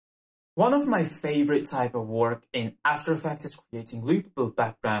One of my favorite type of work in After Effects is creating loopable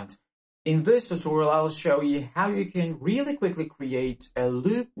background. In this tutorial, I'll show you how you can really quickly create a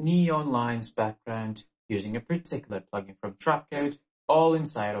loop neon lines background using a particular plugin from Trapcode, all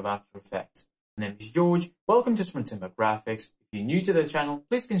inside of After Effects. My name is George. Welcome to Smart Graphics. If you're new to the channel,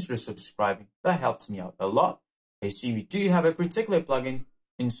 please consider subscribing. That helps me out a lot. I see we do have a particular plugin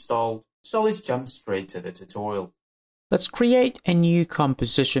installed, so let's jump straight to the tutorial. Let's create a new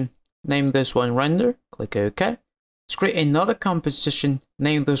composition. Name this one render, click OK. Let's create another composition,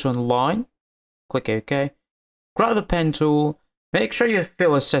 name this one line, click OK. Grab the pen tool, make sure your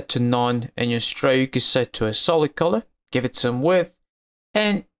fill is set to none and your stroke is set to a solid color. Give it some width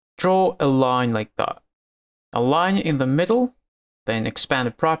and draw a line like that. A line in the middle, then expand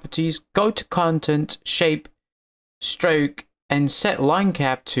the properties, go to content, shape, stroke, and set line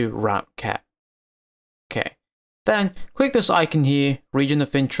cap to round cap. Okay. Then click this icon here, region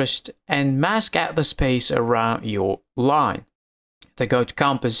of interest, and mask out the space around your line. Then go to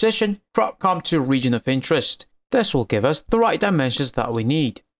composition, drop comp to region of interest. This will give us the right dimensions that we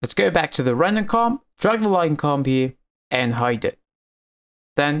need. Let's go back to the render comp, drag the line comp here, and hide it.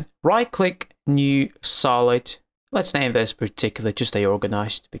 Then right click, new solid. Let's name this particular to stay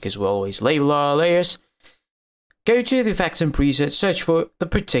organized because we'll always label our layers. Go to the effects and presets, search for the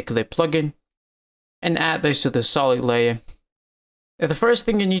particular plugin, and add this to the solid layer. The first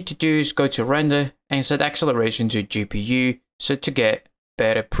thing you need to do is go to render and set acceleration to GPU so to get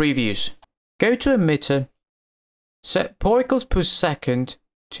better previews. Go to emitter, set particles per second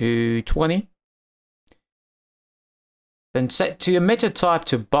to 20. Then set to emitter type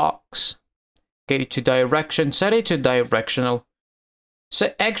to box. Go to direction, set it to directional.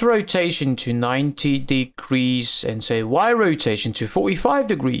 Set X rotation to 90 degrees and set Y rotation to 45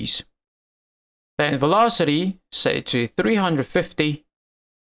 degrees. Then velocity, set it to 350.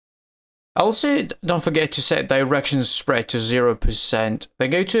 Also, don't forget to set direction spread to 0%. Then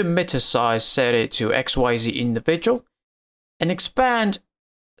go to emitter size, set it to XYZ individual. And expand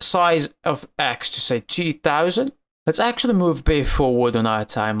size of X to say 2000. Let's actually move a bit forward on our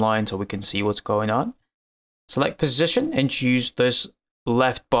timeline so we can see what's going on. Select position and choose this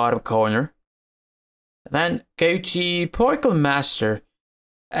left bottom corner. Then go to particle master.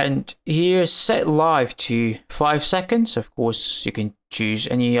 And here set live to 5 seconds. Of course, you can choose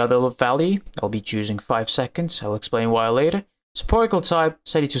any other value. I'll be choosing 5 seconds. I'll explain why later. So particle type,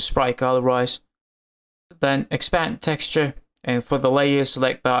 set it to sprite colorize. Then expand texture. And for the layer,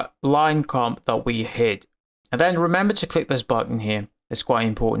 select that line comp that we hid. And then remember to click this button here. It's quite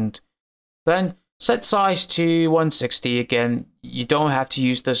important. Then set size to 160 again. You don't have to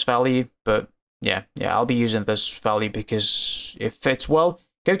use this value, but yeah, I'll be using this value because it fits well.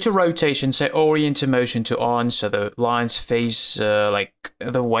 Go to rotation, set orient motion to on so the lines face like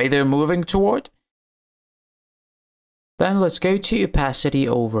the way they're moving toward. Then let's go to opacity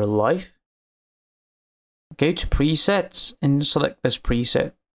over life. Go to presets and select this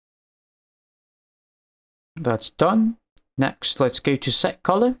preset. That's done. Next, let's go to set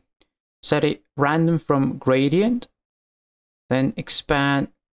color. Set it random from gradient. Then expand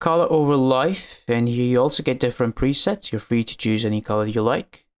color over life, and here you also get different presets. You're free to choose any color you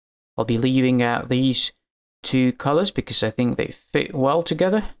like. I'll be leaving out these two colors because I think they fit well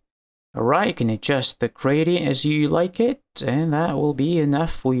together. Alright, you can adjust the gradient as you like it, and that will be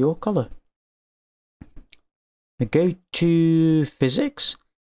enough for your color. Go to physics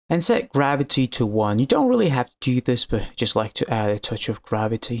and set gravity to 1. You don't really have to do this, but I just like to add a touch of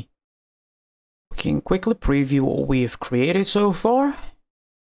gravity. We can quickly preview what we have created so far.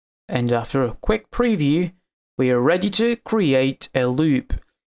 And after a quick preview, we are ready to create a loop.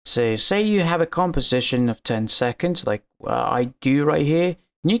 So say you have a composition of 10 seconds, like I do right here.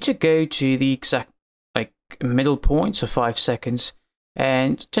 You need to go to the exact middle point, so 5 seconds,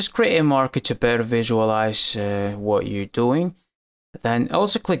 and just create a marker to better visualize what you're doing. Then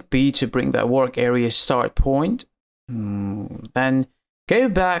also click B to bring that work area start point. Then go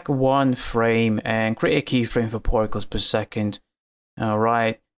back 1 frame and create a keyframe for particles per second.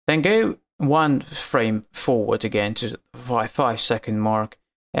 Alright. Then go 1 frame forward again to the 5 second mark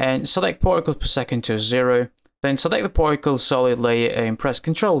and select particles per second to 0. Then select the particle solid layer and press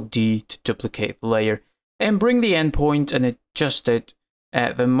Ctrl D to duplicate the layer and bring the endpoint and adjust it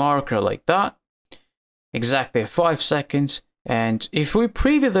at the marker like that. Exactly 5 seconds. And if we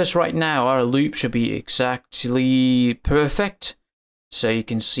preview this right now, our loop should be exactly perfect. So you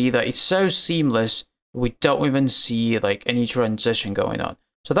can see that it's so seamless, we don't even see like any transition going on.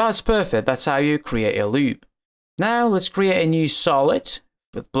 So that's perfect. That's how you create a loop. Now let's create a new solid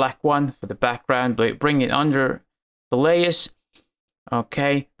with black one for the background, but bring it under the layers.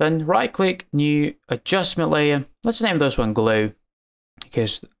 Okay, then right click, new adjustment layer. Let's name this one glow,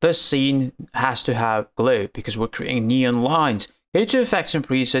 because this scene has to have glow because we're creating neon lines. Go to effects and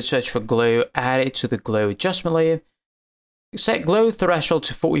presets, search for glow, add it to the glow adjustment layer. Set glow threshold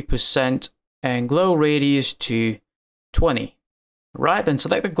to 40% and glow radius to 20. Right, then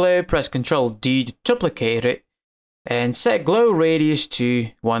select the glow, press Ctrl D to duplicate it, and set glow radius to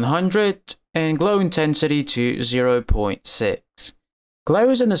 100 and glow intensity to 0.6. Glow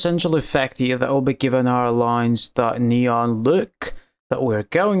is an essential effect here that will be given our lines that neon look that we're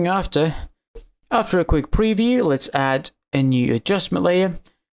going after. After a quick preview, let's add a new adjustment layer.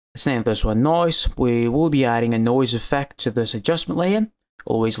 Let's name this one noise. We will be adding a noise effect to this adjustment layer.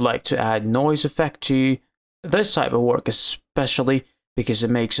 Always like to add noise effect to this type of work, especially because it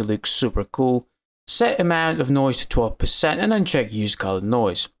makes it look super cool. Set amount of noise to 12% and uncheck use colored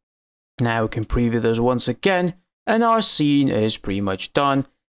noise. Now we can preview this once again, and our scene is pretty much done.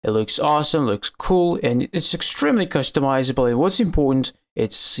 It looks awesome, looks cool, and it's extremely customizable. And what's important,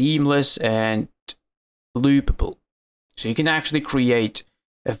 it's seamless and loopable. So you can actually create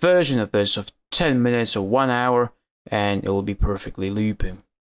a version of this of 10 minutes or 1 hour, and it will be perfectly looping.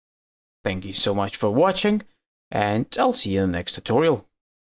 Thank you so much for watching, and I'll see you in the next tutorial.